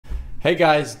Hey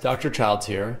guys, Dr. Childs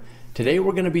here. Today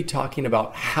we're going to be talking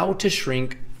about how to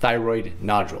shrink thyroid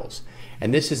nodules.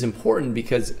 And this is important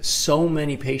because so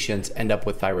many patients end up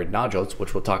with thyroid nodules,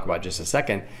 which we'll talk about in just a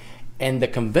second. And the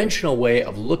conventional way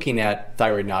of looking at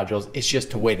thyroid nodules is just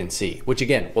to wait and see, which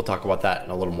again, we'll talk about that in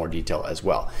a little more detail as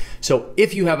well. So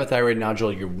if you have a thyroid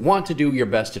nodule, you want to do your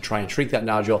best to try and shrink that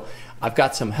nodule, I've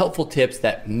got some helpful tips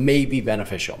that may be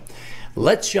beneficial.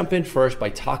 Let's jump in first by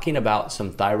talking about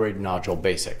some thyroid nodule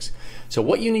basics. So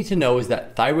what you need to know is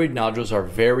that thyroid nodules are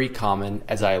very common,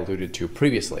 as I alluded to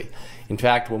previously. In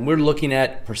fact, when we're looking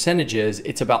at percentages,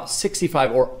 it's about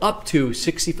 65 or up to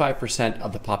 65%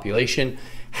 of the population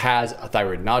has a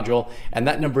thyroid nodule, and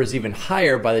that number is even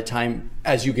higher by the time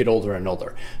as you get older and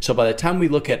older. So by the time we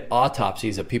look at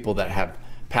autopsies of people that have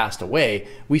passed away,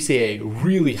 we see a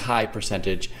really high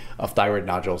percentage of thyroid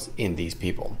nodules in these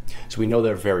people. So we know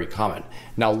they're very common.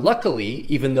 Now, luckily,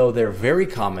 even though they're very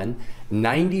common,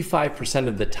 95%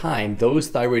 of the time, those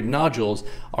thyroid nodules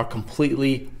are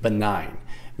completely benign,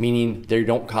 meaning they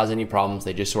don't cause any problems.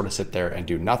 They just sort of sit there and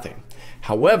do nothing.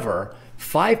 However,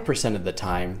 5% of the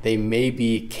time, they may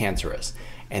be cancerous.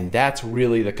 And that's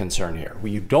really the concern here.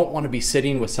 You don't want to be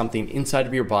sitting with something inside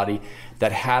of your body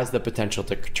that has the potential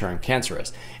to turn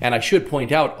cancerous. And I should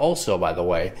point out also, by the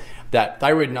way, that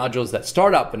thyroid nodules that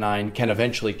start out benign can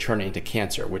eventually turn into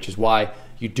cancer, which is why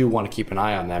you do want to keep an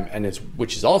eye on them, and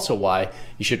which is also why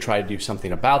you should try to do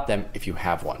something about them if you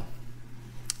have one.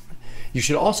 You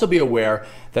should also be aware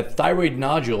that thyroid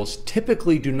nodules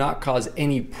typically do not cause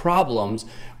any problems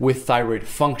with thyroid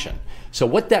function. So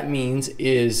what that means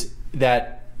is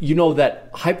that you know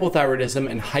that hypothyroidism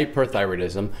and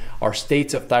hyperthyroidism are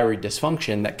states of thyroid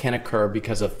dysfunction that can occur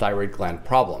because of thyroid gland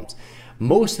problems.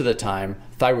 Most of the time,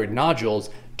 thyroid nodules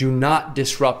do not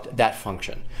disrupt that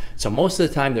function. So most of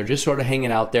the time, they're just sort of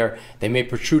hanging out there. They may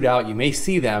protrude out, you may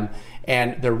see them,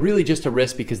 and they're really just a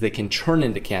risk because they can turn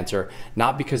into cancer,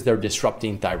 not because they're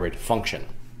disrupting thyroid function.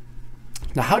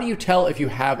 Now, how do you tell if you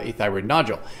have a thyroid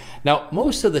nodule? Now,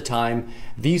 most of the time,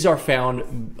 these are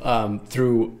found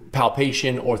through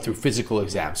palpation or through physical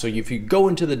exam. So if you go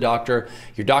into the doctor,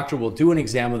 your doctor will do an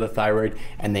exam of the thyroid,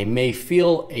 and they may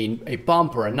feel a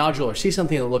bump or a nodule or see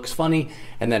something that looks funny,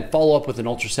 and then follow up with an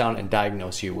ultrasound and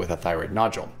diagnose you with a thyroid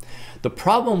nodule. The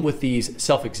problem with these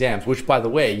self-exams, which by the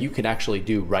way, you can actually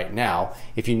do right now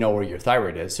if you know where your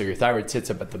thyroid is. So your thyroid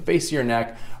sits up at the base of your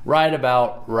neck, right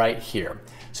about right here.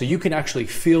 So you can actually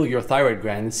feel your thyroid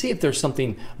gland and see if there's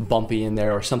something bumpy in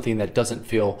there or something that doesn't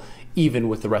feel even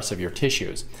with the rest of your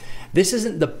tissues. This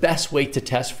isn't the best way to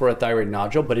test for a thyroid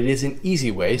nodule, but it is an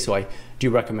easy way, so I do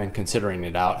recommend considering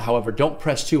it out. However, don't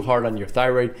press too hard on your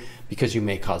thyroid because you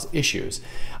may cause issues.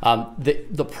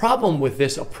 The problem with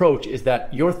this approach is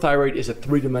that your thyroid is a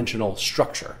three-dimensional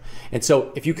structure. And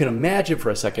so if you can imagine for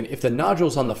a second, if the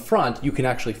nodule's on the front, you can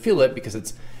actually feel it because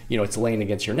it's laying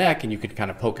against your neck and you can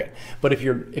kind of poke it. But if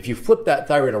you flip that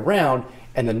thyroid around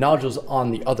and the nodule's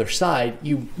on the other side,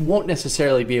 you won't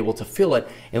necessarily be able to feel it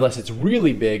unless it's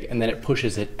really big and then it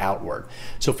pushes it outward.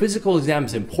 So physical exam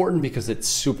is important because it's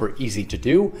super easy to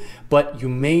do, but you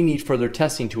may need further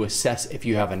testing to assess if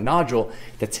you have a nodule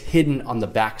that's hidden on the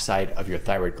backside of your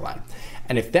thyroid gland.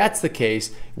 And if that's the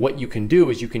case, what you can do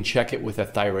is you can check it with a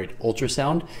thyroid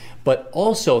ultrasound, but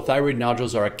also thyroid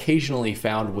nodules are occasionally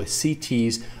found with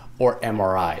CTs or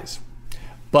MRIs.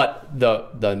 But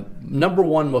the number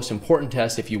one most important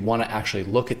test if you want to actually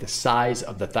look at the size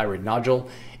of the thyroid nodule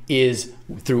is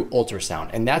through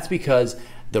ultrasound. And that's because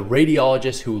the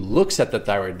radiologist who looks at the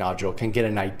thyroid nodule can get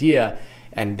an idea,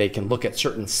 and they can look at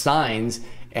certain signs,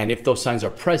 and if those signs are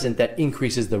present, that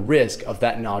increases the risk of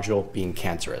that nodule being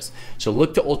cancerous. So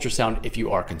look to ultrasound if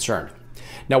you are concerned.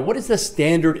 Now, what is the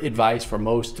standard advice for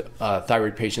most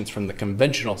thyroid patients from the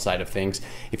conventional side of things?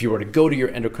 If you were to go to your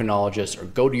endocrinologist or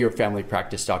go to your family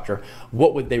practice doctor,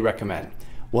 what would they recommend?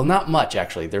 Well, not much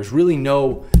actually. There's really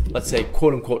no, let's say,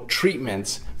 quote unquote,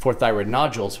 treatments for thyroid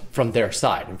nodules from their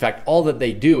side. In fact, all that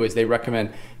they do is they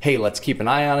recommend, hey, let's keep an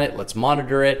eye on it, let's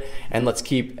monitor it, and let's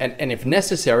keep, and if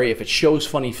necessary, if it shows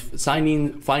funny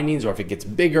findings, or if it gets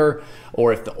bigger,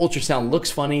 or if the ultrasound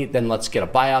looks funny, then let's get a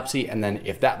biopsy, and then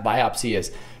if that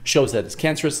biopsy shows that it's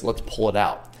cancerous, let's pull it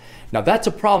out. Now that's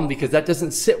a problem because that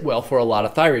doesn't sit well for a lot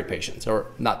of thyroid patients, or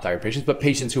not thyroid patients, but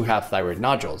patients who have thyroid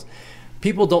nodules.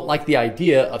 People don't like the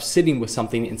idea of sitting with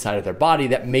something inside of their body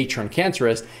that may turn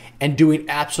cancerous and doing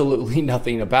absolutely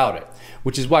nothing about it,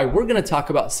 which is why we're going to talk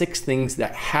about 6 things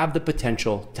that have the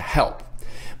potential to help.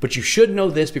 But you should know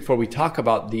this before we talk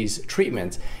about these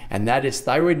treatments, and that is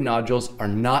thyroid nodules are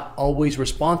not always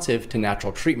responsive to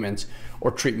natural treatments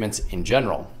or treatments in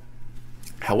general.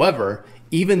 However,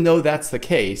 even though that's the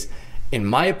case, in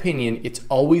my opinion, it's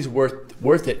always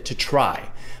worth it to try,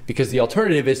 because the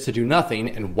alternative is to do nothing.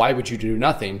 And why would you do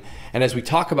nothing? And as we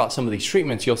talk about some of these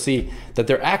treatments, you'll see that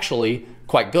they're actually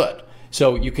quite good.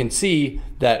 So you can see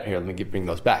that, here, let me bring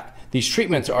those back. These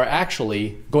treatments are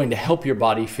actually going to help your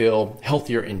body feel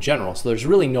healthier in general. So there's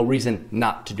really no reason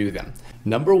not to do them.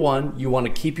 Number one, you want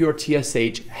to keep your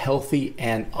TSH healthy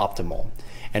and optimal.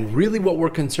 And really what we're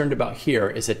concerned about here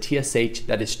is a TSH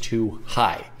that is too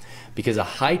high, because a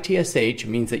high TSH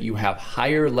means that you have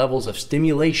higher levels of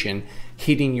stimulation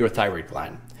hitting your thyroid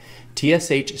gland.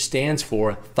 TSH stands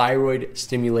for thyroid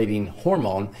stimulating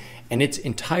hormone, and its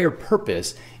entire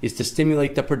purpose is to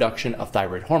stimulate the production of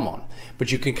thyroid hormone.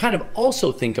 But you can kind of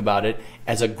also think about it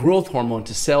as a growth hormone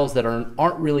to cells that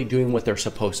aren't really doing what they're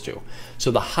supposed to.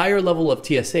 So the higher level of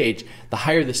TSH, the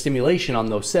higher the stimulation on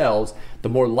those cells, the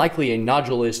more likely a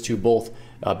nodule is to both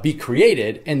be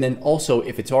created, and then also,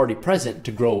 if it's already present,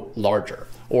 to grow larger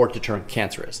or to turn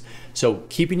cancerous. So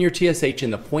keeping your TSH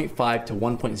in the 0.5 to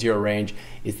 1.0 range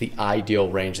is the ideal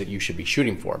range that you should be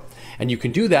shooting for. And you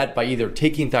can do that by either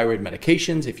taking thyroid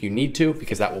medications if you need to,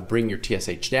 because that will bring your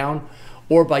TSH down,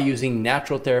 or by using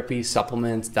natural therapies,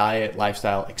 supplements, diet,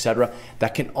 lifestyle, etc.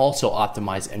 that can also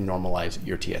optimize and normalize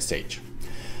your TSH.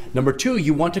 Number two,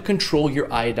 you want to control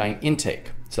your iodine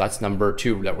intake. So that's number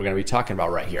two that we're going to be talking about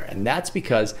right here. And that's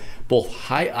because both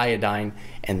high iodine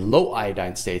and low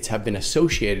iodine states have been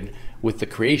associated with the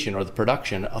creation or the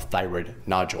production of thyroid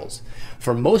nodules.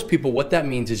 For most people, what that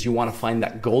means is you want to find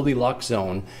that Goldilocks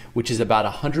zone, which is about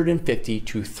 150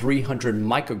 to 300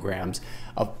 micrograms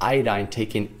of iodine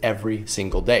taken every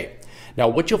single day. Now,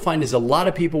 what you'll find is a lot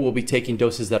of people will be taking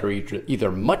doses that are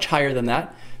either much higher than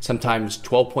that, sometimes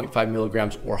 12.5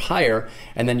 milligrams or higher,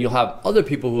 and then you'll have other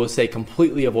people who will say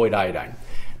completely avoid iodine.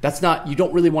 You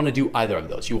don't really want to do either of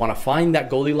those. You want to find that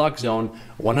Goldilocks zone,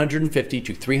 150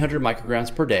 to 300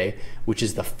 micrograms per day, which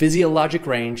is the physiologic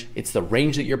range. It's the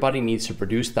range that your body needs to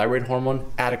produce thyroid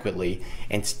hormone adequately,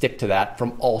 and stick to that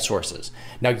from all sources.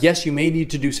 Now, yes, you may need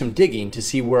to do some digging to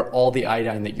see where all the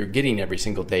iodine that you're getting every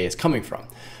single day is coming from.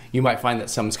 You might find that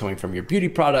some's coming from your beauty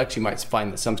products, you might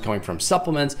find that some's coming from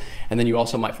supplements, and then you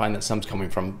also might find that some's coming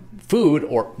from food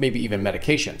or maybe even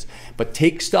medications. But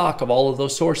take stock of all of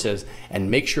those sources and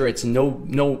make sure it's no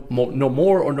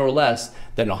more or no less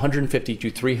than 150 to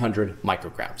 300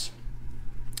 micrograms.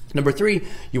 Number three,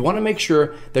 you want to make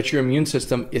sure that your immune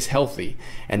system is healthy,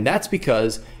 and that's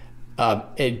because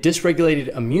a dysregulated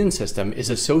immune system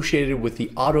is associated with the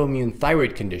autoimmune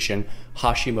thyroid condition,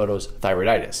 Hashimoto's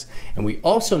thyroiditis. And we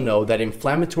also know that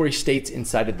inflammatory states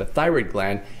inside of the thyroid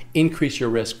gland increase your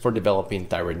risk for developing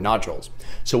thyroid nodules.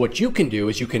 So what you can do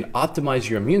is you can optimize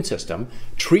your immune system,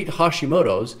 treat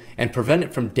Hashimoto's, and prevent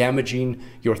it from damaging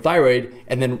your thyroid,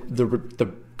 and then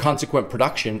the consequent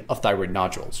production of thyroid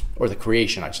nodules, or the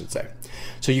creation, I should say.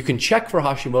 So you can check for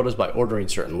Hashimoto's by ordering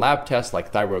certain lab tests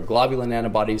like thyroid globulin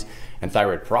antibodies and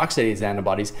thyroid peroxidase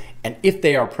antibodies, and if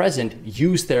they are present,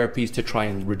 use therapies to try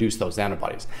and reduce those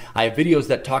antibodies. I have videos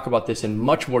that talk about this in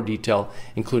much more detail,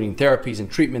 including therapies and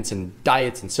treatments and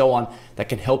diets and so on, that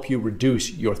can help you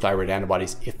reduce your thyroid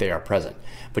antibodies if they are present.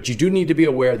 But you do need to be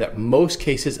aware that most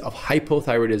cases of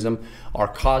hypothyroidism are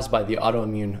caused by the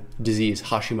autoimmune disease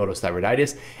Hashimoto's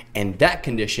thyroiditis, and that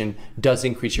condition does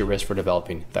increase your risk for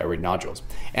developing thyroid nodules.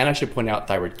 And I should point out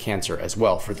thyroid cancer as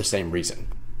well for the same reason.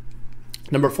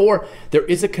 Number four, there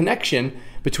is a connection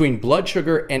between blood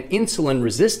sugar and insulin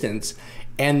resistance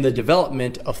and the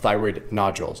development of thyroid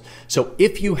nodules. So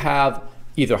if you have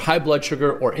either high blood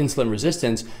sugar or insulin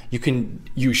resistance,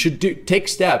 you should take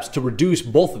steps to reduce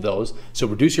both of those. So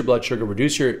reduce your blood sugar,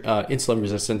 reduce your insulin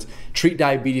resistance, treat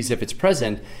diabetes if it's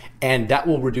present, and that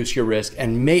will reduce your risk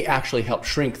and may actually help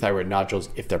shrink thyroid nodules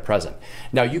if they're present.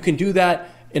 Now, you can do that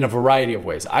in a variety of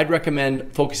ways. I'd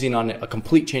recommend focusing on a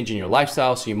complete change in your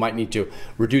lifestyle. So you might need to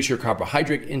reduce your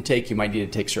carbohydrate intake. You might need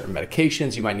to take certain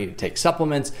medications. You might need to take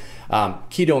supplements.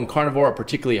 Keto and carnivore are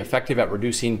particularly effective at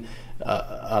reducing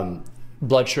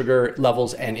blood sugar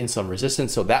levels and insulin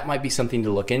resistance. So that might be something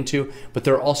to look into, but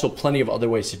there are also plenty of other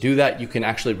ways to do that. You can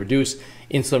actually reduce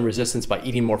insulin resistance by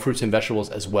eating more fruits and vegetables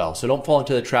as well. So don't fall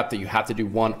into the trap that you have to do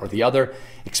one or the other.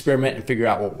 Experiment and figure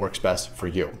out what works best for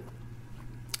you.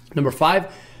 Number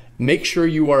five, make sure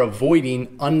you are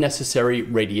avoiding unnecessary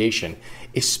radiation,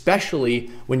 especially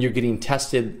when you're getting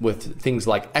tested with things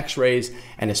like x-rays,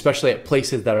 and especially at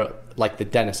places that are like the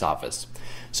dentist's office.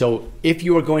 So if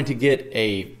you are going to get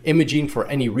a imaging for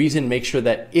any reason, make sure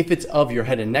that if it's of your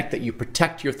head and neck, that you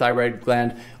protect your thyroid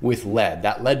gland with lead.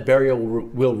 That lead barrier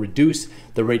will reduce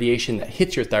the radiation that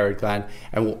hits your thyroid gland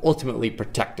and will ultimately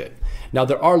protect it. Now,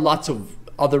 there are lots of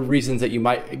other reasons that you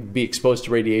might be exposed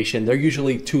to radiation, they're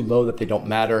usually too low that they don't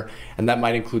matter. And that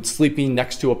might include sleeping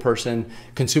next to a person,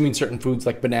 consuming certain foods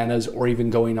like bananas, or even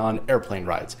going on airplane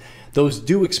rides. Those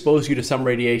do expose you to some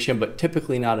radiation, but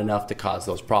typically not enough to cause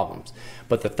those problems.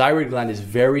 But the thyroid gland is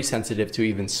very sensitive to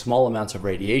even small amounts of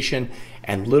radiation,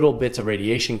 and little bits of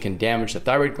radiation can damage the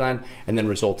thyroid gland and then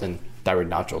result in thyroid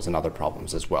nodules and other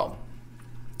problems as well.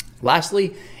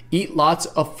 Lastly, eat lots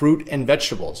of fruit and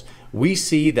vegetables. We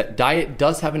see that diet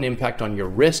does have an impact on your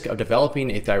risk of developing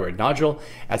a thyroid nodule,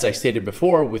 as I stated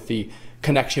before, with the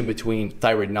connection between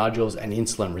thyroid nodules and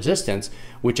insulin resistance,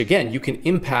 which again, you can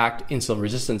impact insulin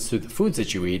resistance through the foods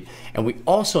that you eat. And we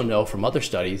also know from other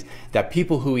studies that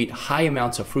people who eat high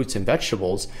amounts of fruits and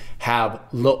vegetables have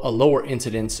a lower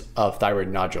incidence of thyroid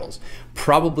nodules,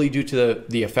 probably due to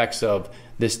the effects of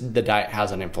the diet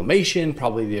has on inflammation,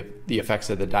 probably the effects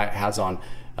that the diet has on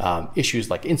issues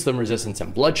like insulin resistance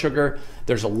and blood sugar.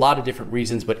 There's a lot of different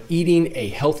reasons, but eating a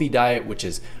healthy diet, which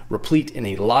is replete in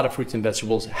a lot of fruits and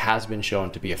vegetables, has been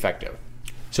shown to be effective.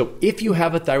 So if you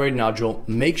have a thyroid nodule,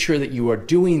 make sure that you are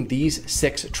doing these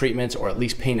 6 treatments, or at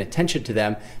least paying attention to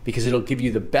them, because it'll give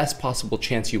you the best possible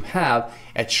chance you have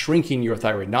at shrinking your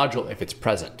thyroid nodule if it's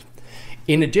present.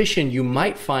 In addition, you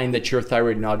might find that your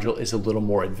thyroid nodule is a little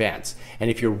more advanced. And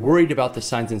if you're worried about the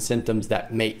signs and symptoms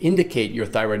that may indicate your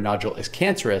thyroid nodule is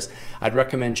cancerous, I'd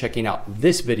recommend checking out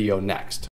this video next.